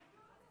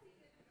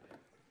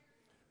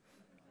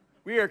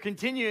We are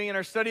continuing in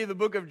our study of the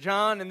book of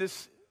John, and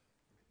this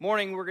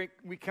morning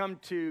we come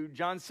to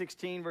John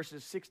 16,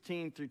 verses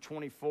 16 through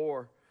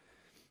 24.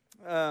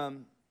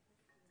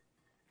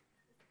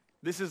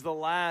 This is the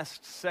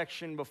last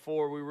section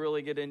before we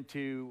really get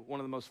into one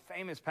of the most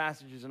famous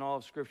passages in all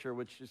of Scripture,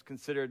 which is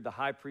considered the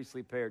high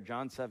priestly prayer,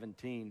 John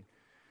 17.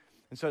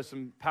 And so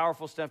some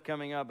powerful stuff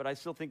coming up, but I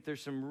still think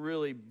there's some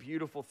really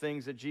beautiful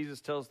things that Jesus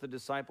tells the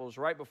disciples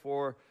right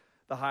before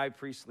the high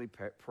priestly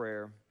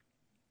prayer.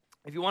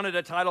 If you wanted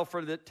a title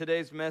for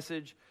today's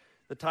message,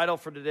 the title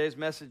for today's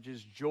message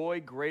is Joy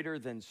Greater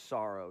Than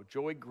Sorrow.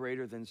 Joy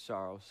Greater Than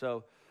Sorrow.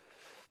 So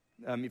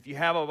if you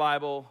have a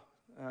Bible,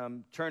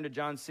 turn to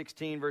John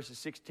 16, verses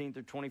 16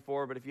 through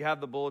 24. But if you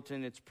have the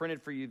bulletin, it's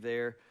printed for you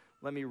there.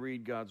 Let me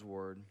read God's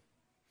word.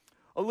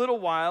 A little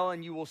while,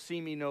 and you will see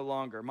me no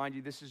longer. Mind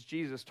you, this is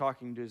Jesus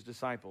talking to his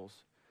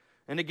disciples.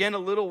 And again, a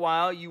little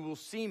while, you will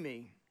see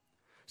me.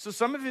 So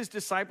some of his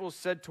disciples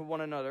said to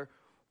one another,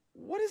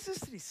 what is this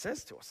that he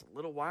says to us? A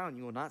little while and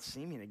you will not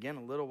see me, and again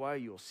a little while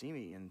you will see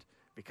me, and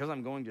because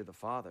I'm going to the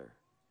Father.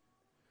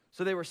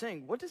 So they were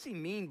saying, what does he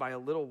mean by a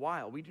little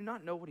while? We do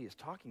not know what he is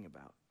talking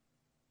about.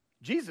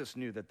 Jesus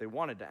knew that they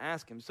wanted to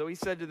ask him, so he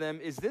said to them,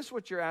 is this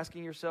what you're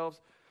asking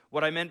yourselves?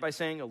 What I meant by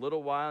saying a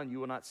little while and you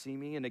will not see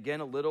me, and again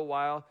a little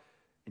while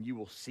and you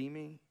will see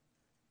me?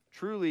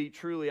 Truly,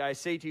 truly, I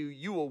say to you,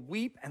 you will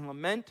weep and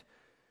lament,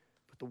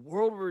 but the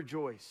world will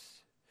rejoice.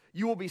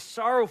 You will be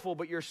sorrowful,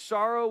 but your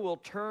sorrow will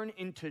turn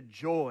into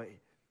joy.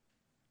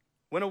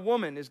 When a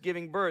woman is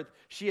giving birth,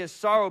 she has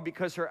sorrow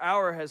because her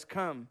hour has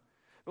come.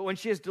 But when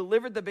she has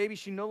delivered the baby,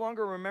 she no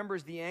longer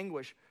remembers the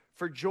anguish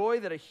for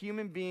joy that a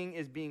human being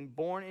is being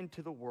born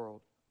into the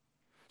world.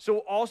 So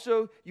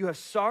also you have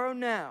sorrow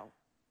now,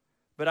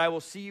 but I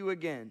will see you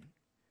again,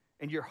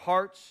 and your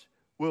hearts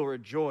will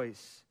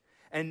rejoice,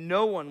 and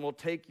no one will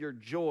take your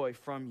joy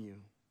from you.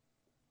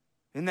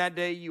 In that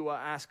day you will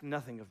ask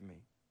nothing of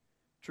me.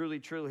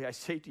 Truly, truly, I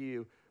say to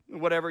you,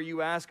 whatever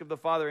you ask of the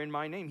Father in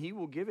my name, he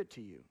will give it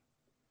to you.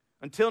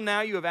 Until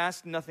now you have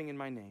asked nothing in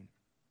my name.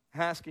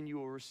 Ask and you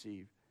will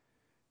receive,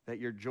 that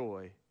your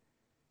joy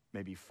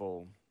may be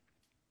full.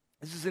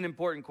 This is an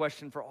important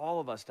question for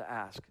all of us to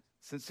ask,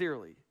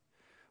 sincerely.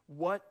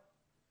 What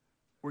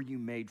were you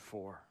made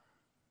for?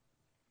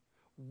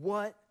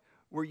 What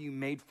were you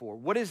made for?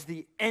 What is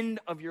the end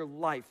of your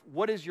life?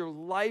 What is your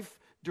life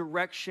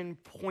direction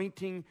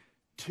pointing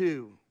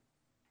to?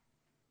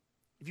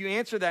 If you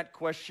answer that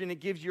question, it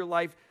gives your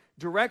life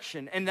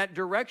direction, and that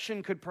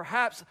direction could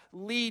perhaps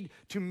lead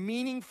to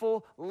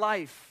meaningful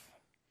life.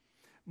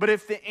 But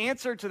if the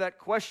answer to that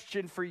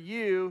question for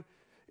you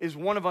is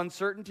one of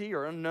uncertainty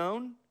or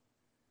unknown,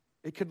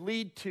 it could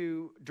lead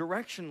to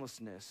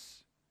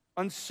directionlessness,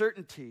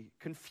 uncertainty,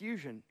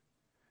 confusion.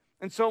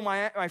 And so,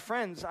 my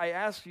friends, I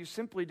ask you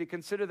simply to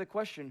consider the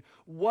question,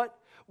 what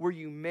were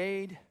you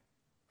made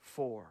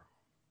for?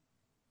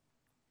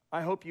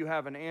 I hope you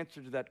have an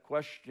answer to that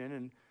question,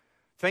 and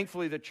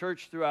thankfully, the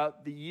church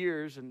throughout the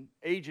years and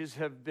ages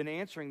have been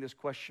answering this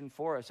question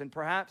for us. And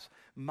perhaps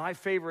my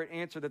favorite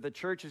answer that the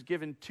church has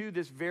given to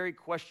this very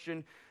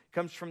question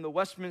comes from the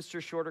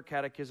Westminster Shorter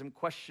Catechism,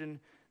 question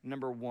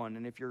number 1.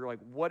 And if you're like,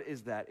 what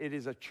is that? It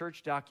is a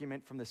church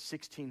document from the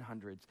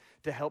 1600s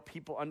to help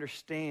people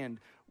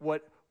understand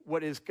what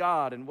is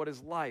God and what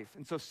is life.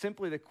 And so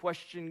simply the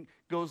question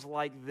goes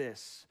like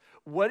this.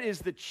 What is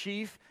the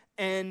chief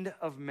end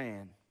of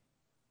man?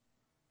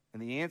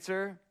 And the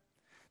answer,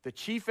 the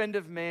chief end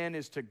of man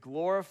is to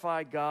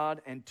glorify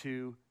God and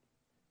to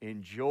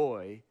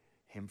enjoy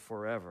him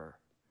forever.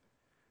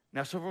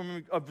 Now, so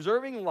from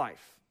observing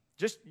life,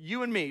 just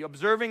you and me,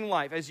 observing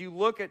life, as you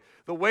look at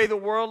the way the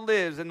world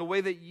lives and the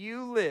way that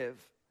you live,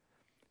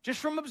 just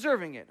from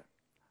observing it,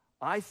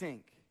 I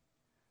think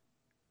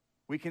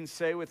we can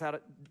say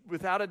without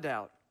a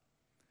doubt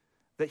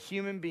that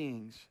human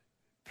beings,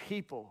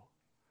 people,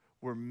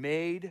 were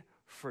made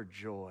for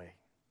joy.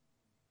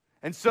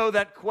 And so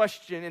that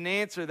question and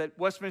answer, that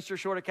Westminster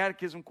Shorter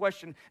Catechism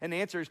question and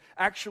answer is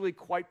actually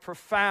quite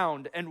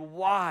profound and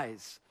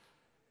wise.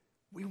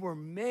 We were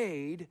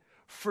made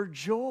for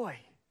joy.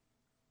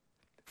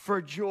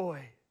 For joy.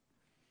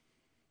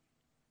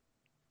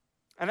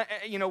 And,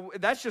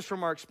 that's just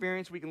from our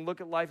experience. We can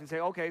look at life and say,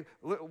 okay,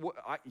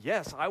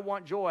 yes, I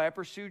want joy. I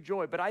pursue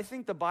joy. But I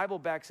think the Bible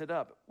backs it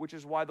up, which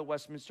is why the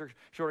Westminster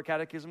Shorter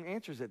Catechism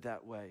answers it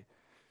that way.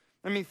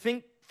 I mean,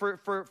 think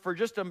for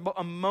just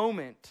a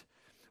moment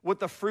what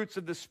the fruits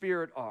of the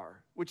Spirit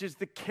are, which is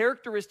the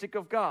characteristic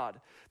of God.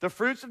 The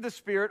fruits of the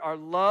Spirit are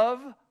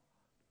love,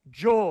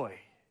 joy.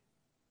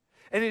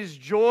 And it is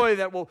joy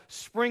that will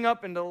spring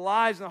up into the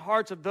lives and the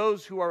hearts of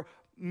those who are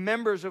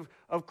members of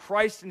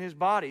Christ and his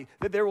body,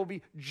 that there will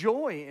be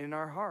joy in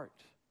our heart.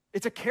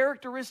 It's a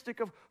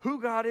characteristic of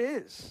who God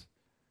is.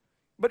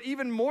 But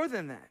even more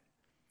than that,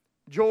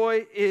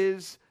 joy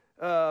is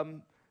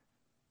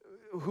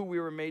who we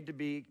were made to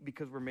be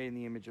because we're made in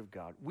the image of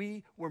God.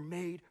 We were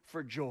made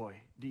for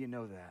joy. Do you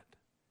know that?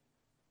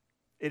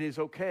 It is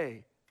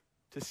okay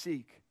to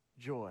seek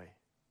joy.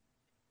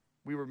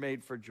 We were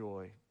made for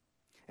joy.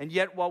 And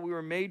yet, while we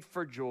were made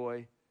for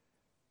joy,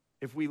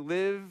 if we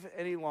live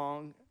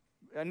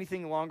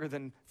anything longer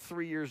than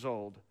 3 years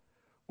old,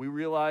 we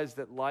realize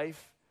that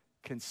life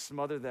can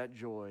smother that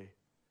joy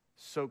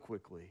so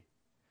quickly.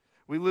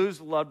 We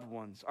lose loved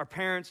ones, our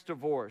parents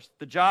divorced,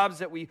 the jobs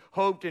that we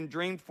hoped and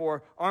dreamed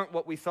for aren't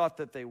what we thought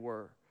that they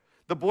were.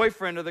 The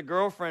boyfriend or the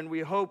girlfriend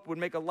we hoped would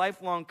make a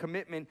lifelong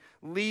commitment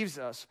leaves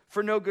us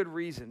for no good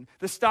reason.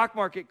 The stock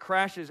market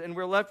crashes and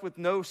we're left with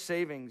no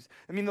savings.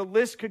 I mean, the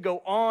list could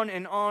go on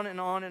and on and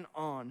on and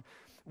on.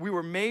 We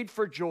were made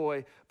for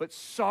joy, but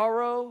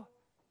sorrow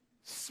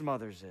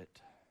smothers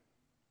it.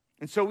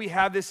 And so we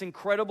have this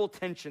incredible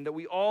tension that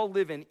we all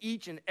live in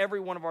each and every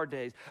one of our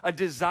days, a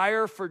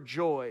desire for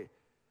joy,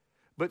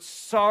 but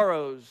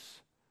sorrows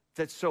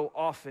that so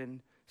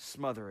often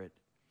smother it.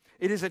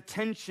 It is a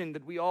tension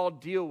that we all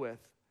deal with,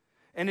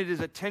 and it is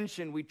a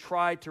tension we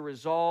try to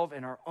resolve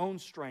in our own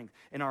strength,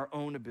 in our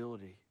own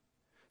ability.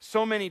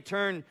 So many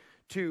turn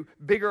to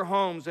bigger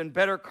homes and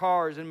better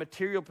cars and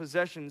material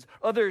possessions.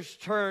 Others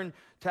turn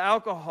to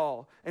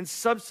alcohol and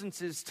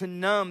substances to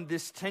numb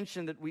this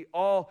tension that we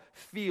all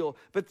feel.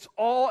 But it's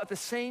all at the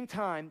same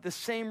time, the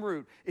same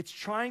root. It's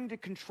trying to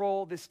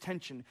control this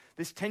tension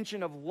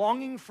of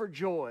longing for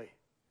joy,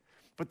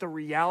 but the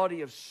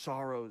reality of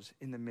sorrows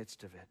in the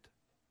midst of it.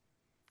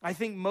 I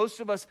think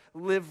most of us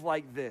live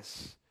like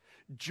this.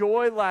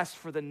 Joy lasts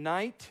for the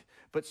night,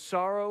 but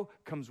sorrow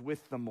comes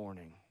with the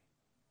morning.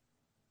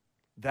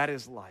 That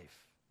is life.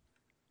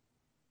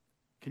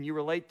 Can you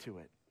relate to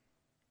it?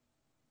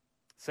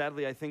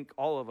 Sadly, I think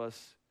all of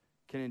us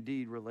can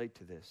indeed relate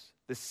to this.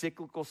 The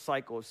cyclical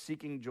cycle of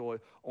seeking joy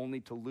only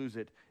to lose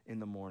it in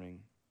the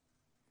morning.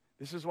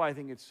 This is why I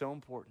think it's so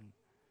important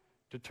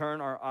to turn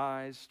our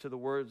eyes to the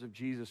words of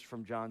Jesus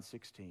from John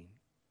 16.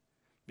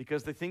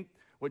 Because I think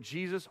what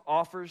Jesus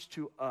offers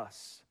to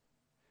us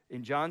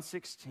in John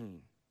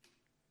 16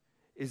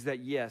 is that,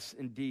 yes,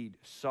 indeed,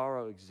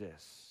 sorrow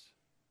exists.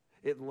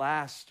 It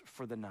lasts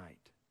for the night.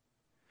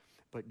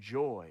 But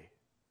joy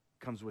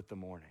comes with the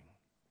morning.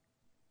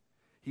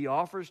 He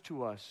offers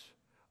to us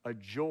a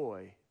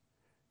joy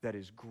that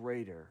is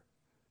greater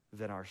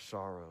than our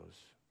sorrows.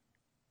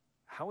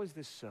 How is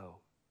this so?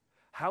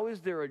 How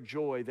is there a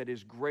joy that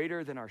is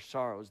greater than our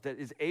sorrows, that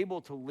is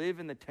able to live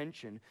in the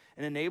tension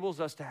and enables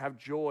us to have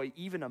joy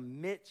even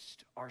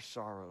amidst our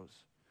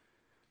sorrows?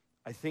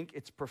 I think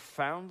it's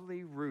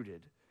profoundly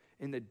rooted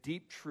in the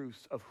deep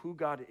truths of who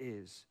God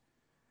is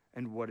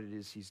and what it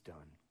is He's done.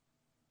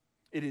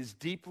 It is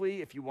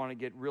deeply, if you want to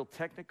get real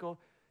technical,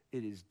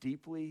 it is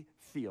deeply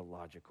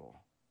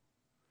theological.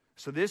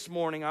 So this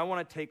morning, I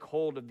want to take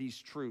hold of these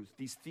truths,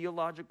 these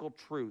theological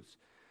truths,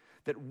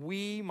 that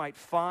we might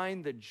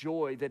find the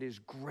joy that is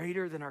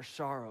greater than our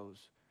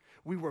sorrows.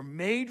 We were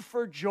made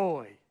for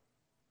joy,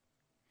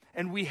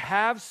 and we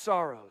have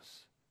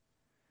sorrows,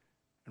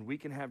 and we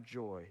can have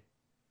joy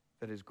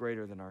that is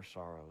greater than our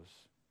sorrows.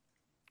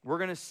 We're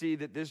going to see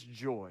that this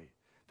joy,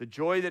 the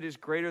joy that is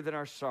greater than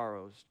our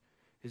sorrows,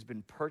 has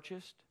been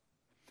purchased,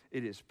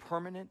 it is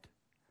permanent,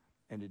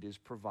 and it is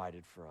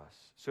provided for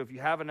us. So if you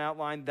have an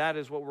outline, that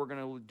is what we're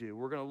going to do.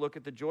 We're going to look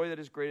at the joy that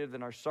is greater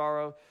than our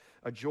sorrow,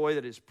 a joy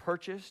that is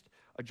purchased,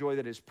 a joy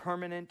that is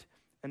permanent,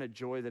 and a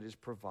joy that is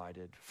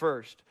provided.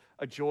 First,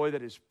 a joy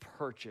that is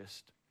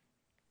purchased.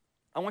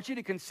 I want you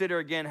to consider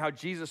again how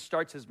Jesus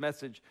starts his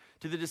message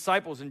to the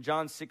disciples in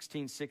John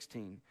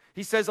 16:16.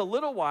 He says, "A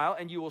little while,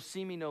 and you will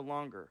see me no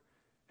longer.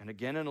 And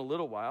again in a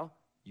little while,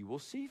 you will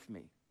see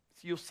me."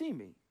 So you'll see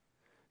me.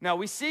 Now,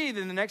 we see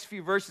that in the next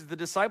few verses, the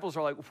disciples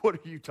are like, what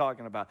are you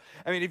talking about?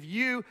 I mean, if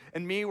you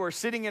and me were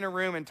sitting in a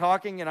room and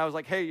talking, and I was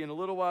like, hey, in a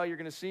little while, you're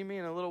going to see me,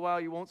 in a little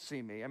while, you won't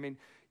see me. I mean,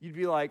 you'd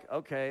be like,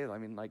 okay,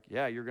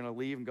 yeah, you're going to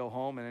leave and go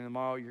home, and then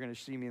tomorrow you're going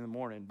to see me in the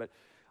morning. But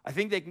I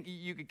think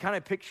you could kind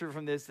of picture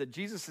from this that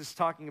Jesus is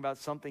talking about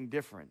something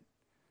different.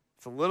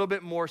 It's a little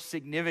bit more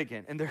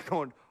significant, and they're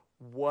going,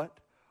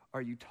 what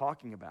are you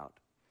talking about?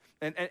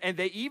 And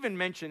they even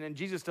mention, and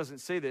Jesus doesn't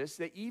say this,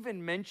 they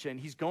even mention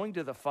he's going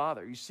to the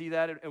Father. You see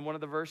that in one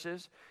of the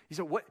verses? He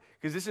said, what?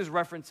 Because this is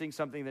referencing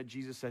something that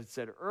Jesus had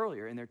said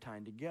earlier in their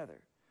time together.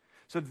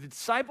 So the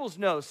disciples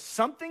know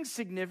something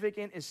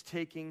significant is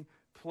taking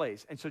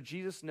place. And so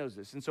Jesus knows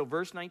this. And so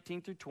verse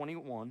 19 through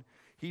 21,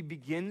 he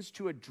begins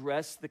to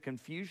address the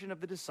confusion of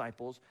the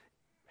disciples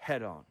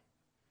head on.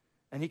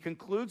 And he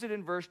concludes it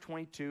in verse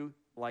 22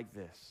 like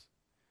this.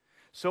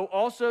 So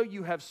also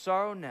you have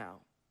sorrow now,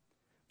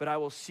 but I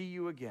will see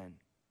you again,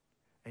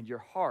 and your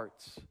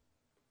hearts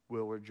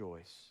will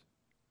rejoice.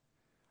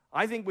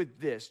 I think with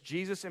this,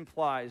 Jesus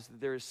implies that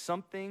there is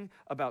something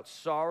about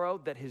sorrow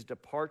that his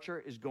departure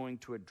is going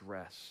to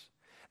address,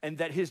 and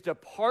that his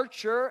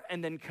departure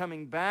and then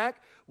coming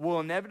back will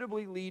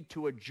inevitably lead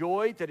to a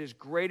joy that is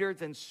greater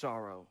than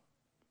sorrow.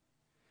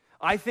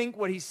 I think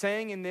what he's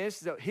saying in this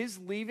is that his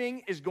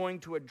leaving is going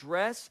to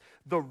address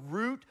the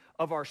root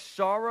of our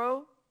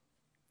sorrow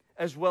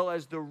as well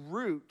as the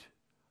root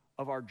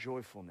of our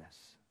joyfulness.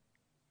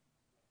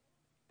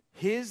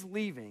 His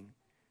leaving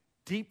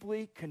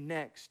deeply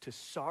connects to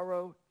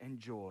sorrow and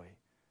joy.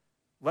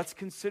 Let's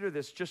consider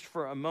this just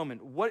for a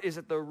moment. What is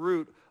at the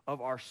root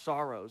of our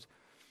sorrows?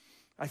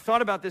 I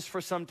thought about this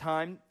for some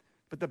time,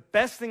 but the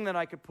best thing that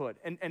I could put,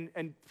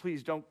 and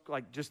please don't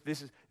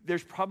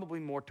there's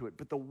probably more to it,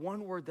 but the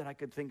one word that I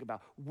could think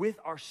about with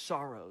our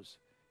sorrows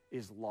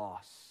is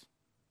loss.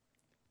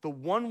 The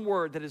one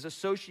word that is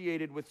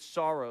associated with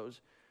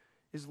sorrows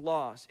is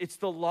loss. It's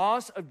the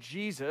loss of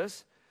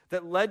Jesus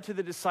that led to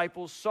the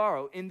disciples'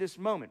 sorrow in this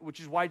moment, which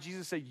is why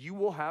Jesus said, you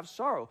will have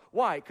sorrow.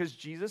 Why? Because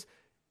Jesus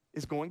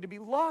is going to be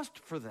lost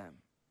for them.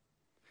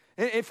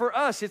 And for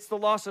us, it's the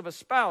loss of a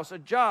spouse, a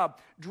job,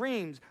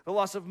 dreams, the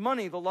loss of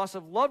money, the loss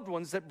of loved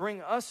ones that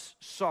bring us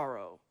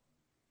sorrow.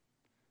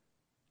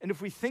 And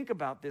if we think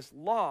about this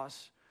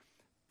loss,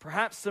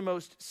 perhaps the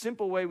most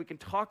simple way we can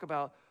talk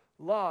about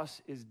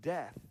loss is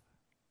death.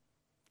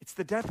 It's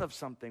the death of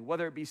something,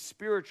 whether it be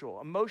spiritual,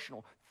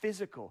 emotional,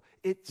 physical.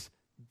 It's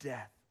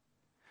death.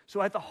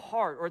 So at the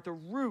heart or at the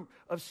root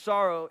of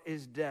sorrow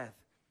is death.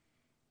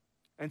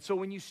 And so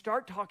when you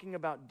start talking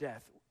about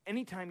death,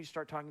 anytime you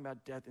start talking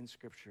about death in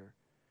Scripture,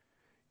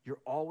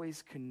 you're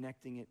always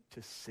connecting it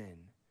to sin,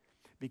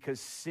 because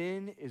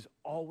sin is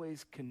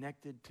always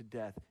connected to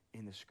death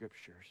in the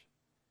Scriptures.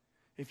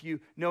 If you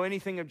know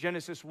anything of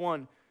Genesis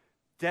 1,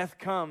 death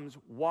comes.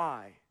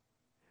 Why?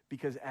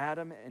 Because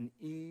Adam and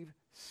Eve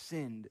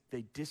sinned.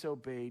 They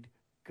disobeyed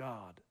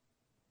God.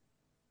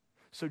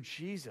 So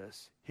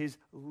Jesus, his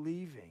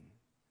leaving,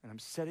 and I'm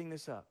setting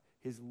this up,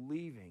 his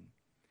leaving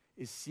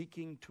is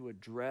seeking to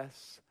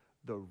address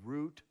the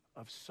root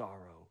of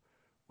sorrow,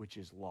 which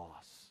is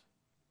loss.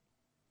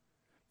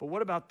 But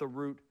what about the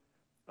root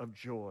of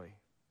joy?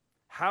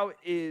 How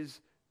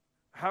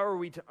are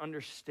we to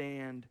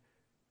understand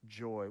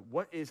joy?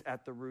 What is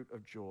at the root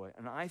of joy?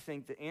 And I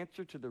think the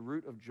answer to the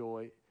root of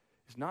joy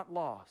is not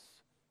loss,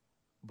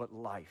 but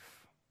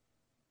life.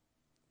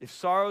 If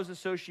sorrow is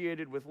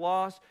associated with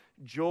loss,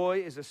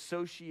 joy is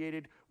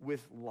associated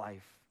with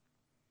life.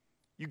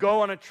 You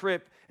go on a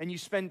trip and you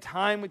spend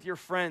time with your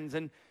friends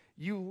and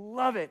you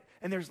love it,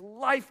 and there's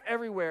life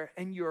everywhere,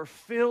 and you're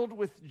filled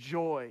with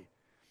joy.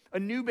 A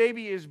new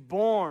baby is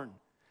born.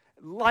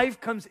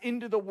 Life comes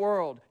into the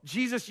world.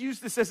 Jesus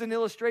used this as an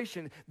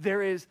illustration.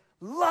 There is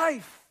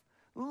life.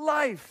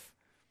 Life.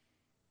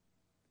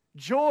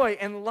 Joy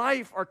and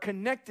life are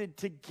connected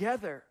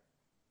together.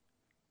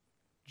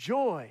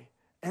 Joy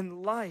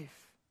and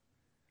life.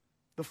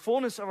 The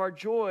fullness of our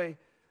joy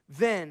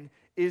then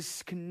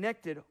is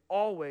connected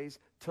always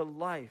to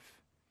life.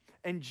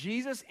 And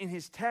Jesus in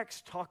his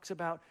text talks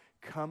about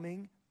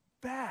coming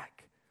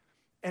back.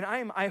 And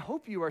I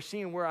hope you are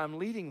seeing where I'm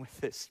leading with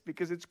this,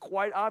 because it's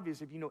quite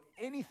obvious if you know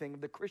anything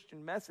of the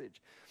Christian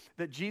message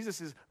that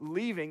Jesus is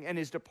leaving and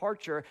his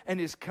departure and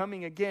his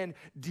coming again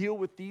deal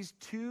with these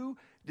two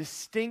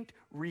distinct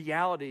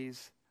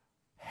realities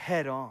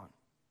head on.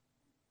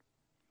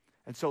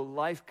 And so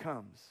life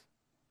comes,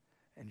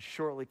 and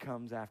shortly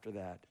comes after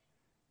that,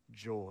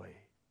 joy.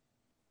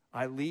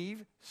 I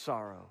leave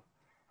sorrow.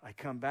 I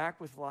come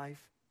back with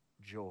life,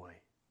 joy.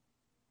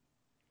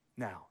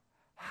 Now,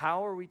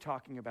 how are we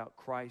talking about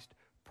Christ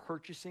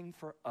purchasing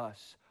for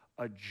us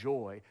a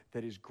joy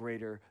that is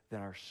greater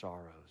than our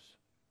sorrows?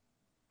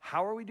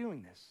 How are we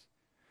doing this?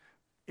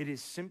 It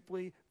is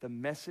simply the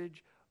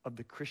message of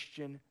the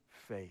Christian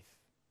faith.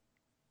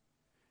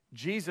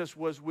 Jesus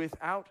was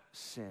without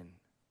sin,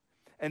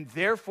 and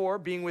therefore,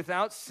 being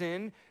without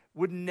sin,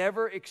 would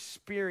never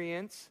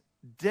experience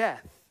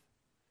death.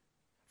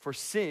 For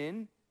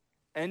sin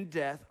and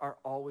death are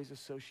always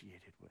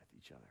associated with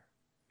each other.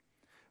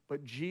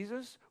 But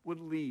Jesus would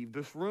leave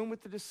this room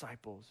with the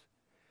disciples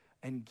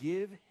and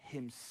give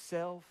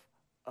himself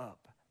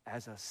up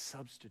as a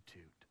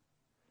substitute.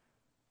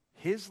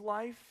 His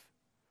life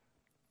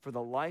for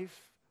the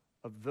life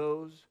of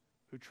those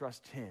who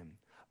trust him,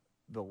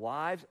 the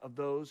lives of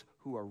those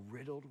who are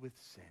riddled with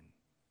sin.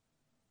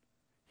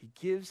 He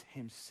gives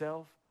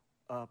himself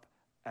up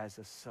as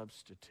a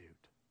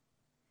substitute.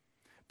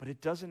 But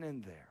it doesn't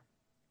end there.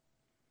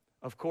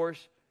 Of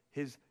course,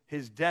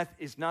 his death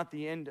is not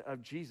the end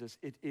of Jesus.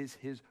 It is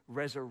his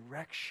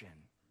resurrection.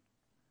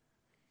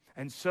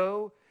 And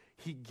so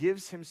he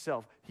gives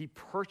himself. He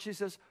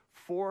purchases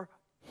for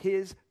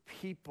his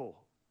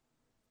people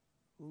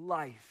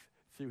life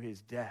through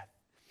his death.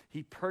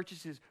 He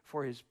purchases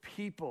for his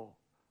people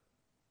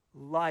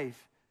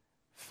life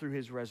through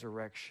his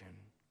resurrection.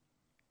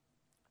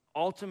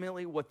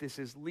 Ultimately, what this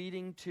is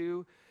leading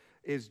to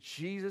is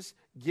Jesus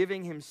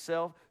giving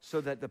himself so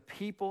that the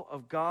people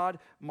of God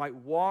might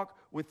walk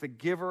with the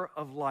giver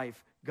of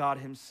life, God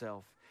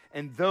himself.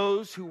 And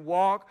those who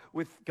walk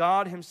with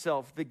God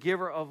himself, the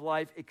giver of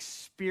life,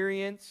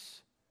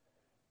 experience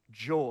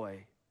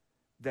joy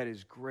that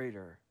is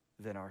greater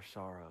than our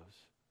sorrows.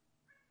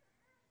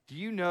 Do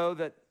you know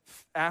that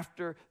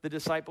after the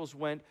disciples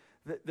went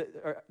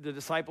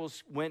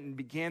and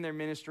began their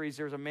ministries,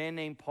 there was a man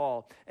named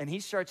Paul, and he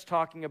starts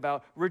talking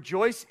about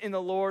rejoice in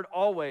the Lord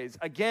always.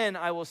 Again,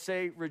 I will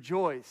say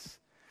rejoice.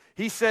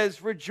 He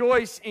says,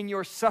 rejoice in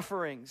your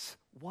sufferings.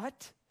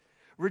 What?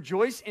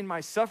 Rejoice in my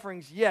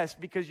sufferings? Yes,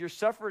 because your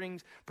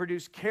sufferings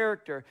produce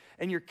character,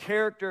 and your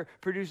character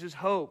produces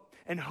hope,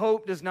 and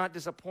hope does not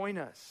disappoint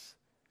us.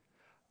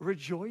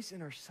 rejoice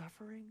in our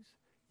sufferings?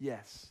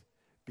 Yes,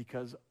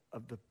 because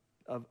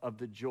of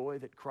the joy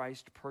that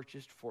Christ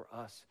purchased for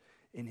us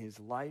in his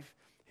life,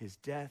 his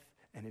death,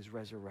 and his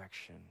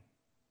resurrection.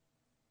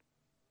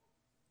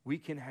 We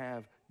can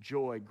have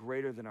joy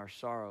greater than our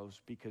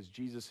sorrows because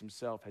Jesus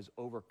himself has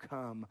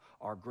overcome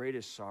our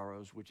greatest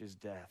sorrows, which is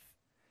death.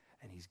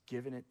 And he's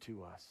given it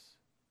to us.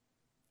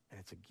 And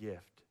it's a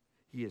gift.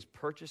 He has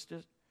purchased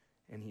it,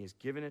 and he has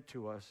given it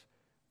to us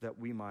that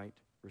we might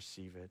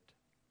receive it.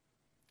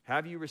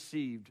 Have you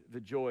received the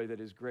joy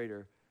that is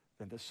greater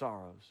than the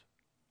sorrows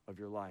of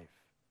your life?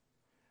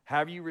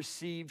 Have you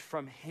received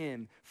from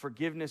him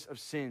forgiveness of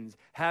sins?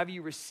 Have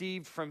you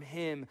received from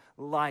him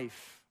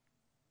life,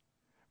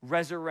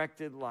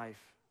 resurrected life,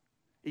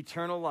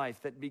 eternal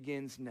life that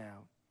begins now?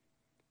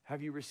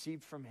 Have you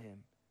received from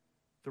him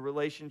the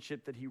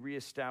relationship that he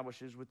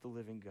reestablishes with the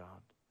living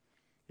God?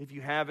 If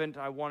you haven't,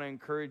 I want to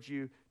encourage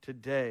you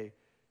today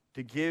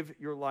to give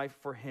your life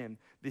for him.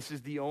 This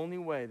is the only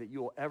way that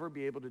you will ever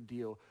be able to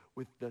deal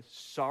with the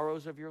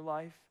sorrows of your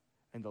life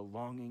and the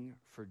longing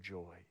for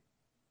joy.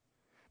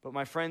 But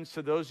my friends,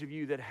 to those of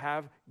you that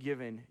have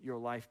given your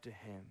life to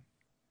him,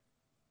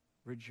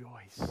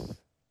 rejoice.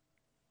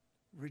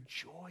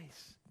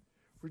 Rejoice.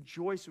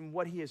 Rejoice in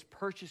what he has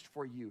purchased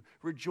for you.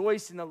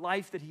 Rejoice in the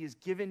life that he has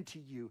given to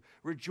you.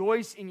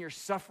 Rejoice in your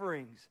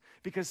sufferings,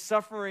 because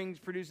sufferings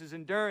produces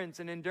endurance,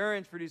 and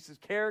endurance produces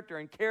character,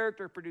 and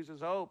character produces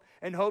hope,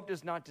 and hope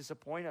does not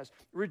disappoint us.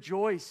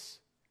 Rejoice.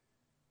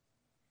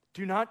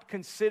 Do not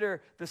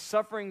consider the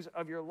sufferings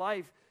of your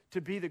life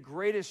to be the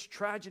greatest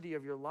tragedy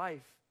of your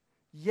life.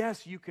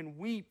 Yes, you can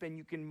weep and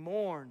you can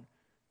mourn,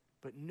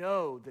 but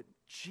know that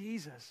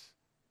Jesus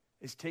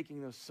is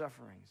taking those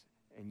sufferings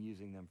and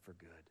using them for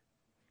good,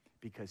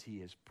 because he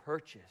has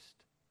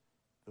purchased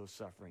those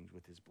sufferings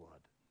with his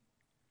blood.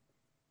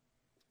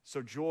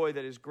 So joy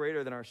that is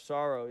greater than our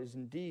sorrow is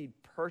indeed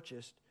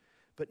purchased.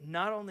 But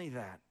not only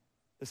that,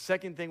 the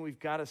second thing we've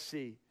got to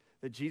see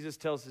that Jesus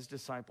tells his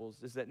disciples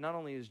is that not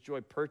only is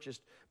joy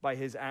purchased by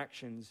his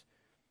actions,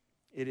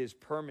 it is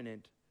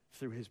permanent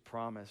through his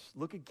promise.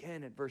 Look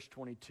again at verse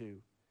 22.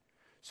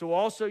 So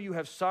also you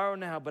have sorrow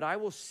now, but I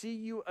will see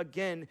you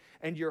again,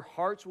 and your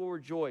hearts will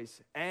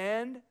rejoice,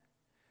 and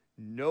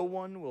no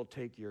one will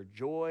take your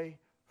joy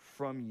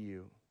from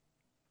you.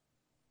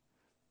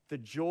 The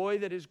joy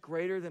that is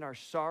greater than our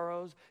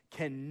sorrows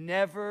can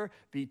never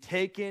be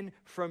taken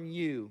from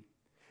you.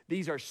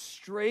 These are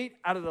straight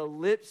out of the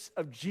lips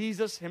of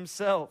Jesus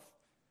himself.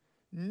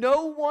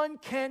 No one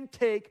can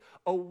take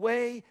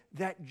away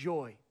that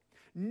joy.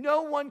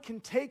 No one can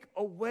take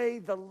away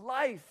the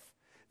life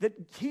that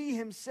he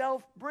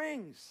himself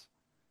brings.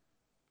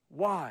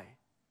 Why?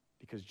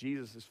 Because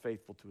Jesus is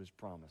faithful to his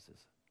promises.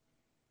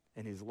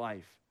 And his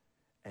life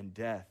and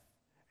death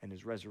and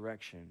his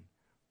resurrection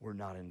were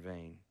not in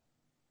vain.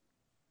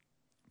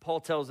 Paul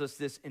tells us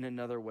this in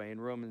another way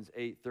in Romans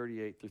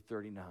 8:38 through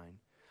 39.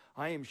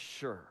 I am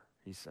sure,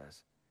 he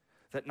says,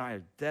 that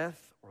neither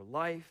death or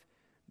life,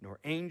 nor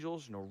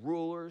angels, nor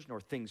rulers, nor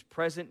things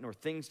present, nor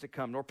things to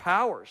come, nor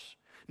powers,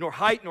 nor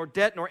height, nor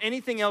depth, nor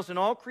anything else in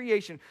all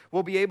creation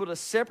will be able to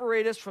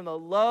separate us from the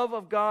love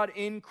of God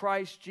in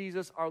Christ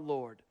Jesus our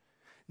Lord.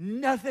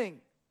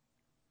 Nothing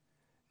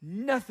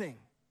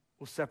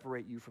will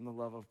separate you from the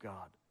love of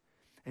God.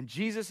 And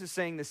Jesus is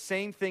saying the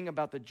same thing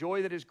about the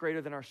joy that is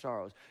greater than our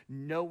sorrows.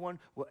 No one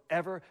will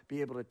ever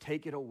be able to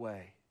take it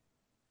away.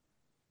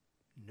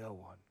 No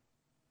one.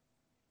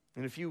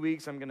 In a few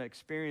weeks, I'm going to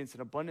experience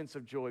an abundance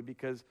of joy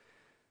because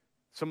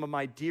some of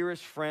my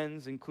dearest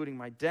friends, including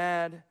my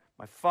dad,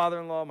 my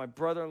father-in-law, my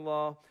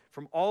brother-in-law,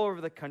 from all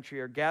over the country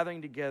are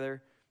gathering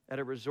together at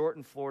a resort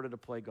in Florida to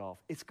play golf.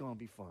 It's going to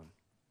be fun.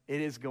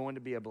 It is going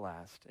to be a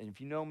blast. And if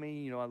you know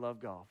me, you know I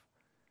love golf.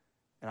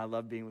 And I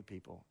love being with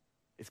people.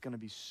 It's going to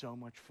be so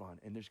much fun,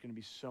 and there's going to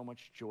be so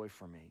much joy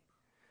for me.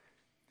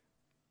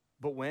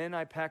 But when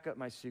I pack up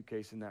my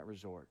suitcase in that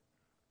resort,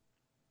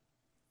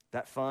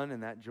 that fun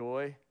and that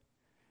joy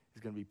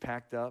is going to be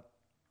packed up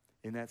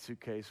in that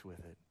suitcase with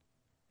it.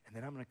 And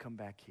then I'm going to come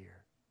back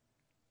here.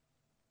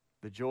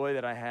 The joy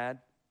that I had,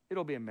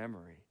 it'll be a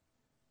memory,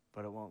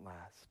 but it won't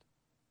last.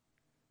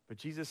 But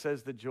Jesus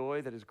says the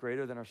joy that is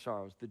greater than our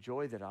sorrows, the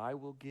joy that I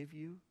will give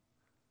you,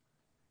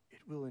 it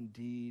will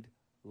indeed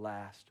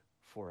last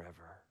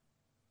forever.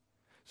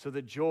 So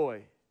the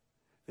joy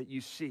that you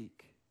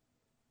seek,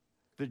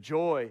 the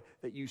joy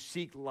that you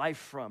seek life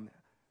from,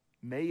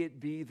 may it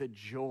be the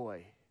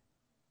joy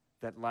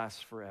that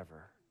lasts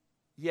forever.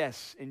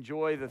 Yes,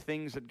 enjoy the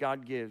things that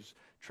God gives,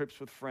 trips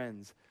with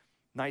friends,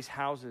 nice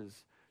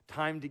houses,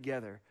 time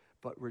together,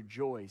 but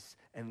rejoice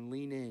and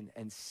lean in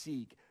and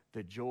seek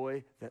the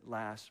joy that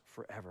lasts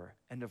forever.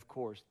 And of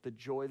course, the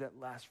joy that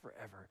lasts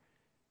forever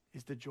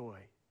is the joy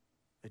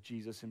that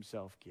Jesus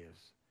himself gives.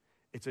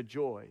 It's a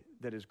joy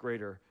that is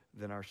greater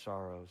than our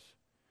sorrows.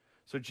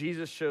 So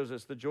Jesus shows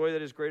us the joy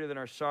that is greater than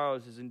our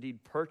sorrows is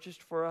indeed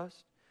purchased for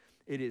us.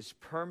 It is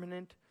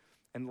permanent.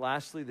 And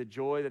lastly, the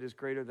joy that is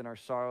greater than our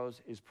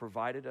sorrows is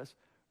provided us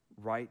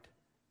right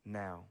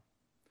now.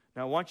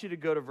 Now, I want you to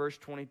go to verse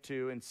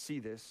 22 and see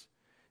this.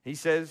 He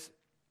says,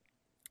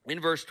 In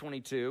verse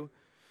 22,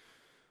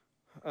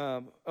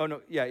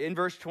 in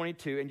verse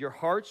 22, and your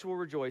hearts will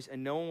rejoice,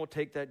 and no one will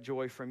take that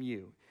joy from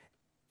you.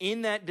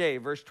 In that day,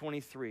 verse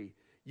 23,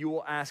 you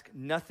will ask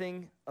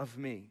nothing of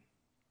me.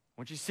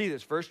 I want you to see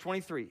this, verse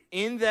 23.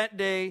 In that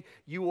day,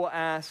 you will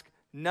ask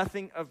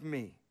nothing of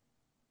me.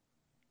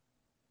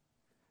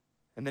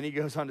 And then he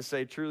goes on to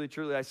say, truly,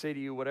 truly, I say to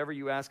you, whatever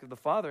you ask of the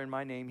Father in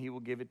my name, he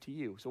will give it to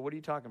you. So what are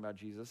you talking about,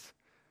 Jesus?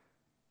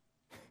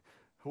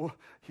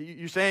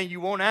 You're saying you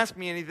won't ask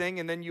me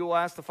anything, and then you'll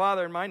ask the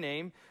Father in my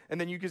name, and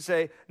then you could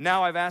say,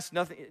 now I've asked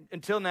nothing,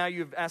 until now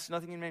you've asked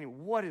nothing in my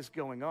name. What is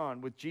going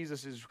on with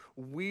Jesus'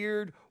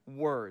 weird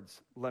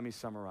words? Let me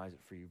summarize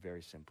it for you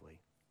very simply.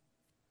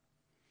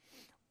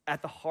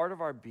 At the heart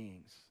of our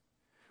beings,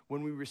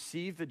 when we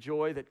receive the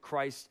joy that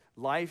Christ's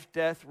life,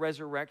 death,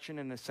 resurrection,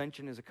 and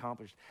ascension is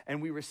accomplished,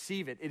 and we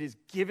receive it, it is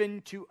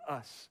given to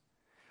us,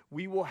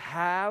 we will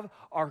have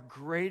our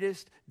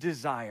greatest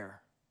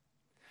desire.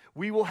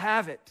 We will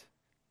have it,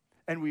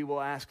 and we will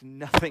ask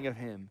nothing of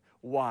him.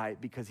 Why?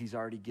 Because he's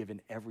already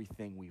given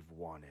everything we've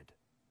wanted.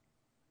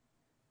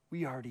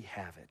 We already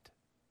have it.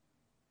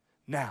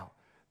 Now,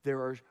 there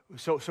are,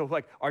 so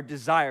like our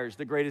desires,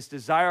 the greatest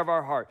desire of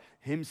our heart,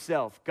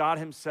 himself, God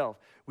himself,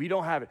 we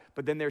don't have it.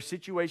 But then there are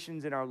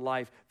situations in our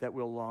life that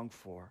we'll long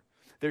for.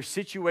 There's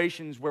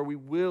situations where we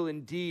will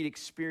indeed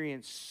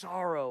experience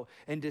sorrow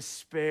and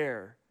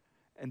despair.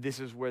 And this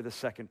is where the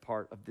second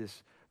part of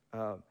this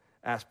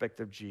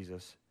aspect of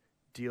Jesus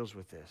deals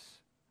with this.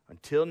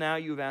 Until now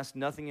you have asked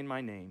nothing in my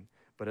name,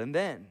 but and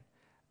then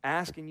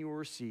ask and you will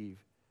receive,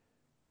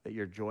 that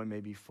your joy may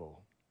be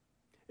full.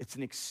 It's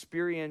an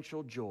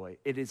experiential joy.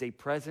 It is a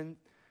present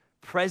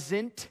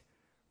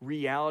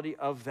reality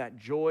of that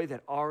joy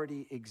that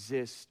already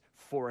exists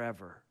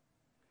forever.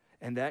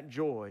 And that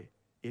joy,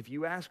 if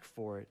you ask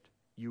for it,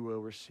 you will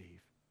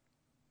receive.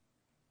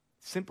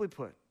 Simply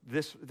put,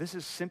 this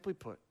is simply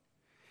put.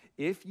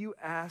 If you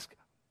ask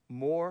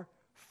more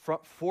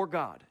for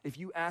God, if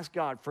you ask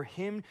God for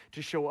him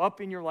to show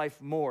up in your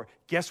life more,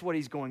 guess what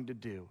he's going to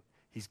do?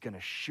 He's going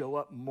to show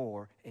up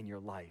more in your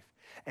life.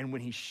 And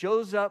when he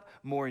shows up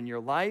more in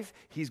your life,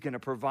 he's going to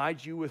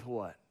provide you with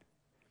what?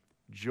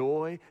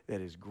 Joy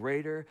that is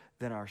greater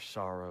than our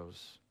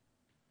sorrows.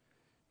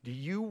 Do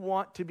you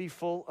want to be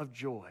full of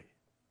joy?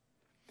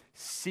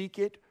 Seek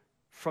it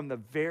from the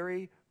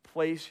very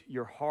place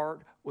your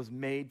heart was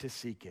made to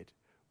seek it,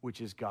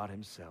 which is God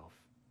himself.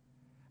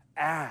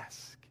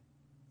 Ask,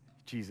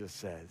 Jesus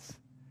says,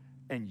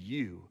 and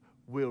you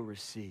will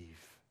receive.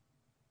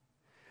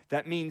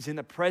 That means in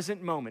the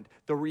present moment,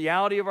 the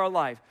reality of our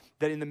life,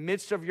 that in the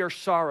midst of your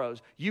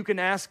sorrows, you can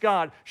ask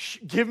God,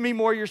 give me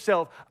more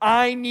yourself.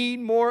 I need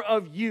more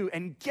of you.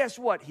 And guess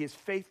what? He is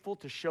faithful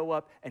to show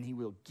up, and he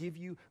will give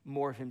you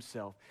more of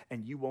himself.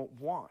 And you won't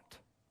want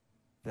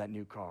that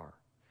new car.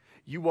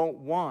 You won't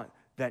want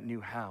that new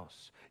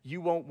house.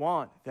 You won't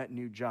want that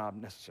new job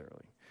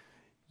necessarily.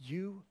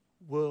 You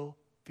will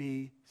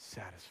be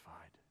satisfied.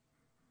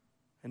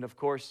 And of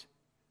course,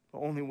 the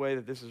only way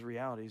that this is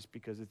reality is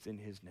because it's in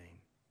his name.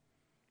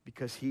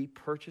 Because he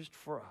purchased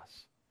for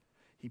us.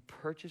 He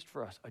purchased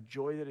for us a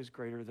joy that is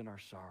greater than our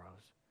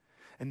sorrows.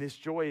 And this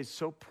joy is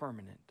so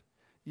permanent.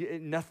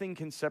 Nothing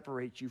can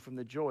separate you from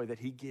the joy that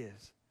he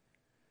gives.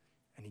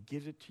 And he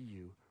gives it to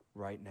you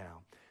right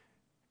now.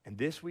 And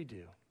this we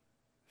do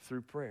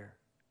through prayer.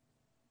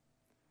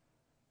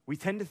 We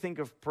tend to think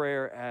of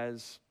prayer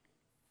as,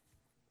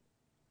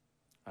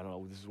 I don't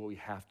know, this is what we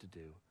have to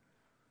do.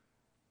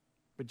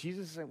 But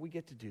Jesus is saying we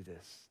get to do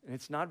this. And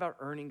it's not about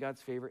earning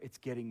God's favor, it's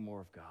getting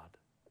more of God.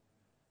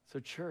 So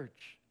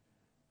church,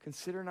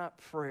 consider not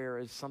prayer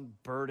as some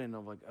burden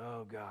of like,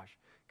 oh gosh.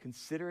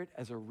 Consider it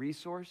as a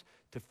resource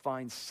to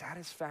find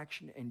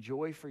satisfaction and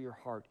joy for your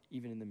heart,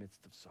 even in the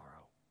midst of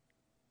sorrow.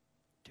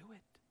 Do it.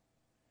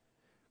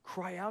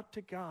 Cry out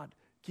to God.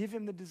 Give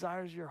him the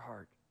desires of your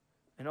heart.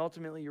 And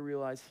ultimately you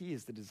realize he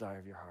is the desire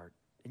of your heart.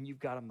 And you've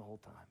got him the whole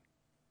time.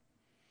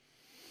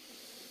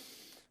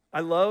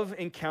 I love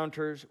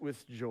encounters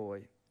with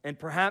joy. And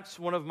perhaps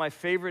one of my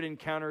favorite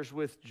encounters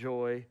with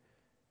joy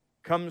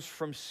comes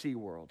from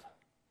SeaWorld.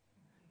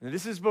 Now,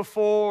 this is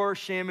before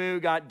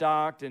Shamu got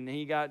docked and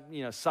he got,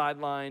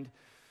 sidelined.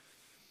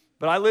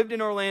 But I lived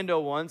in Orlando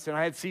once and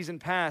I had season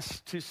pass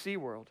to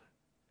SeaWorld.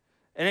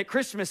 And at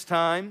Christmas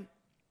time,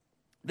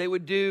 they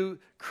would do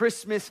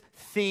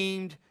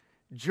Christmas-themed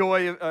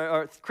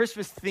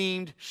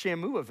Christmas-themed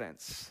Shamu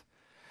events.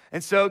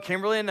 And so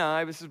Kimberly and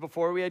I, this is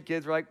before we had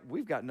kids, we're like,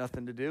 we've got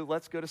nothing to do.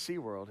 Let's go to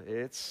SeaWorld.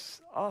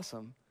 It's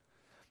awesome.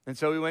 And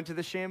so we went to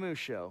the Shamu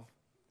show.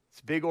 It's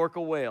big orca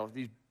whales,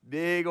 these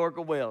big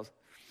orca whales.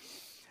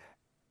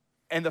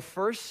 And the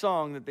first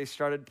song that they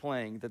started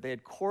playing, that they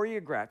had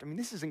choreographed, I mean,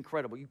 this is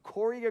incredible. You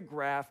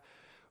choreograph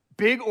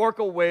big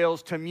orca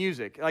whales to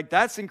music. Like,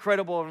 that's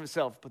incredible in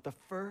itself. But the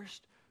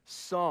first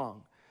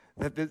song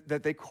that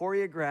they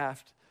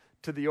choreographed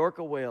to the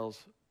orca whales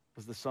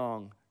was the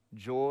song,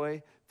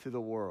 Joy to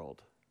the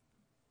World.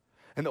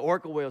 And the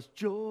orca whales,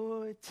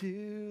 joy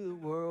to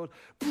the world.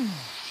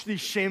 Poof, these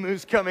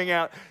Shamus coming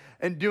out.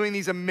 and doing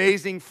these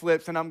amazing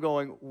flips. And I'm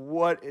going,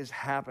 what is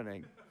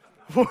happening?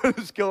 What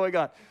is going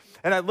on?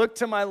 And I look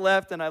to my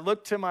left and I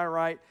look to my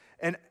right.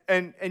 And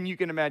you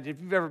can imagine,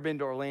 if you've ever been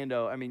to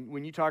Orlando, I mean,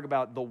 when you talk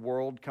about the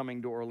world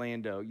coming to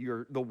Orlando,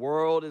 the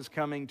world is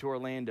coming to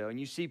Orlando. And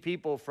you see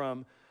people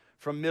from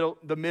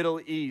the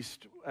Middle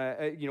East,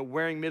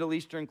 wearing Middle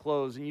Eastern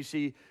clothes. And you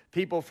see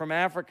people from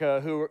Africa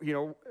who,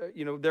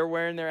 they're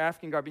wearing their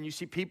African garb. And you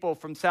see people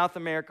from South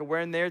America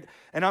wearing their,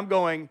 and I'm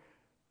going,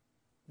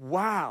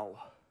 wow.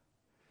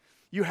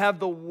 You have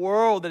the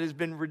world that has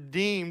been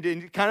redeemed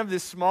in kind of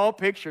this small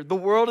picture. The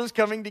world is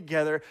coming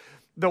together.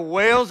 The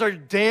whales are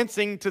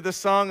dancing to the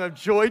song of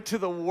Joy to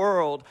the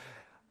World.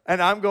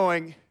 And I'm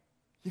going,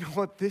 you know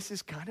what? This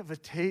is kind of a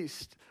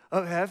taste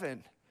of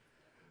heaven.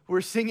 We're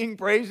singing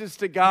praises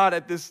to God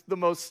at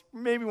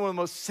maybe one of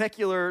the most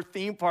secular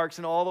theme parks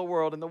in all the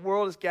world. And the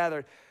world is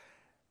gathered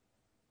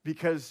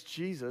because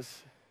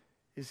Jesus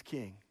is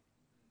King.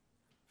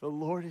 The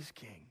Lord is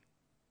King.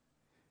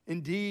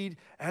 Indeed,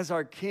 as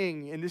our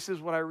King, and this is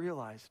what I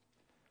realized,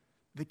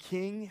 the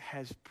King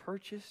has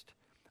purchased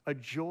a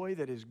joy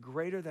that is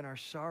greater than our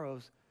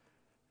sorrows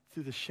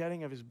through the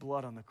shedding of his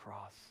blood on the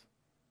cross.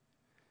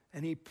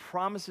 And he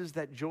promises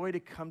that joy to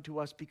come to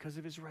us because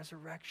of his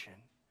resurrection.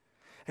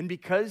 And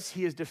because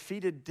he has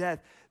defeated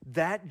death,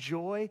 that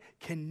joy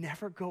can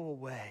never go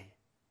away.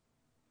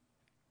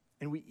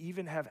 And we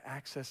even have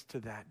access to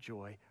that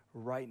joy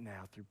right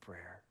now through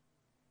prayer.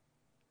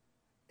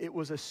 It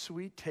was a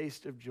sweet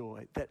taste of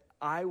joy that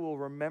I will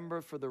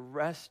remember for the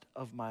rest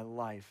of my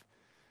life.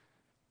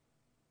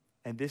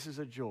 And this is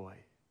a joy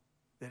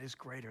that is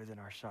greater than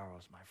our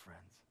sorrows, my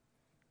friends.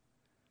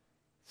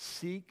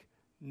 Seek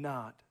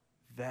not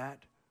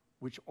that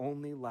which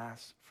only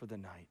lasts for the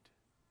night.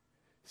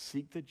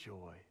 Seek the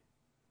joy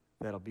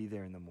that'll be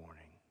there in the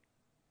morning.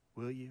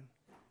 Will you?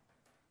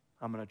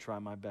 I'm going to try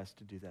my best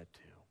to do that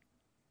too.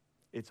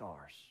 It's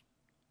ours.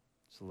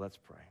 So let's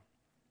pray.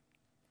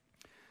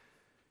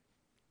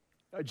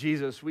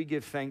 Jesus, we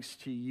give thanks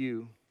to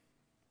you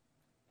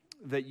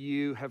that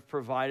you have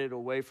provided a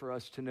way for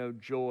us to know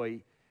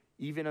joy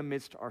even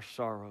amidst our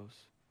sorrows,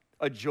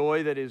 a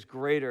joy that is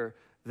greater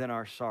than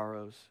our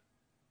sorrows.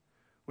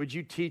 Would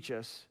you teach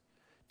us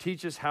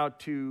how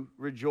to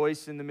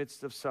rejoice in the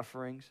midst of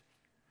sufferings?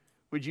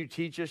 Would you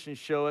teach us and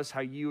show us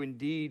how you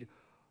indeed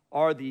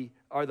are the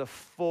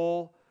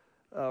full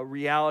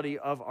reality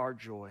of our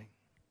joy?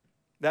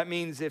 That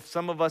means if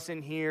some of us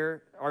in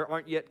here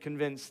aren't yet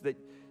convinced that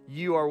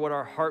you are what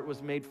our heart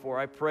was made for,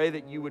 I pray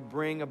that you would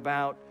bring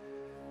about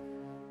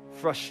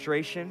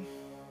frustration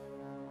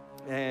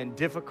and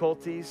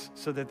difficulties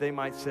so that they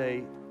might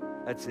say,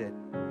 that's it.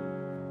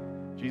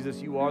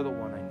 Jesus, you are the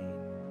one I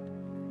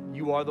need.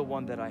 You are the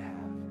one that I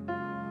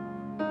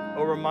have.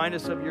 Oh, remind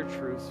us of your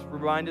truths.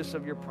 Remind us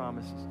of your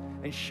promises.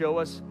 And show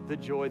us the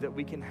joy that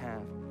we can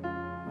have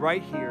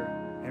right here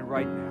and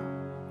right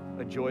now.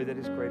 A joy that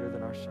is greater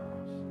than our sorrow.